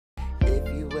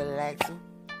like to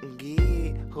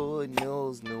get hood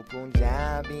news, new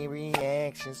Punjabi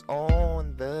reactions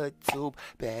on the tube.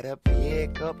 Better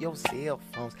pick up your cell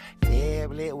phones,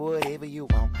 tablet, whatever you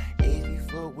want. If you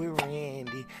fuck with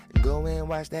Randy, go and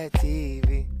watch that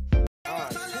TV.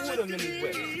 Alright, two of them in this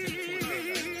way.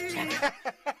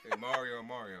 Hey, Mario.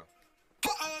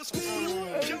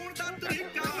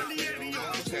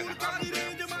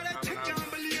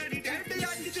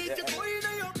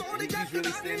 He's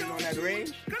really standing on that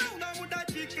range?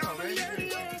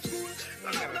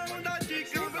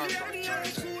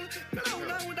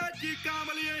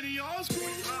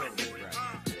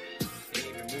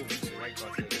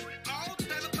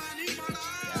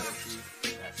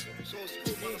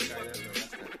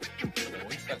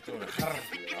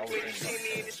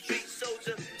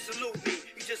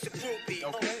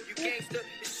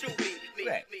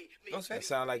 That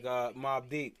sound like Mobb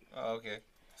Deep. Oh, okay.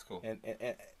 That's cool.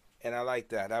 And I like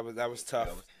that. That was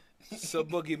tough. So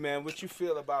Boogie, man, what you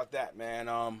feel about that, man?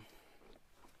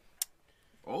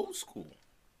 Old school.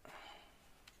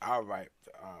 All right.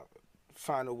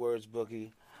 Final words,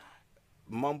 Boogie.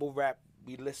 Mumble rap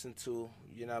we listen to,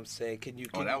 you know what I'm saying? Can you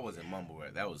that wasn't mumble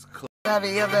rap. That was cool.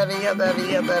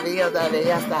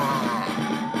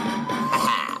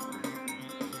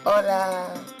 Hola,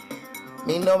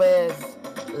 mi nombre es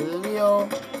Leo,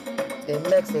 el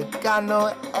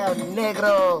mexicano, el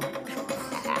negro.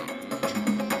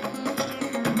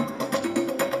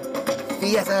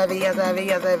 Fiesta,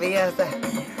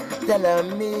 de lo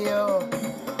mío,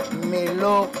 mi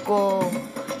loco,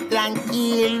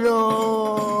 tranquilo.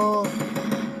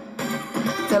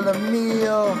 De lo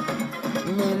mío,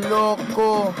 mi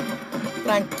loco,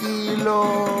 tranquilo.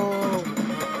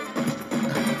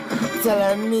 De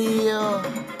lo mío,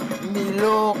 mi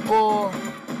loco,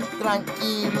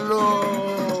 tranquilo.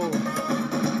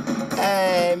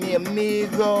 Mi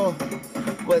amigo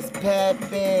was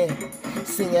Pepe,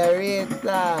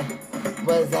 señorita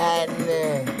was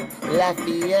happening. La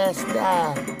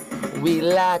fiesta, we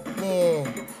locked in.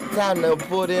 Time to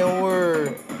put in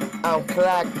word. I'm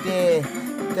clocked in.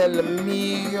 Tell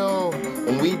me,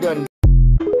 we done.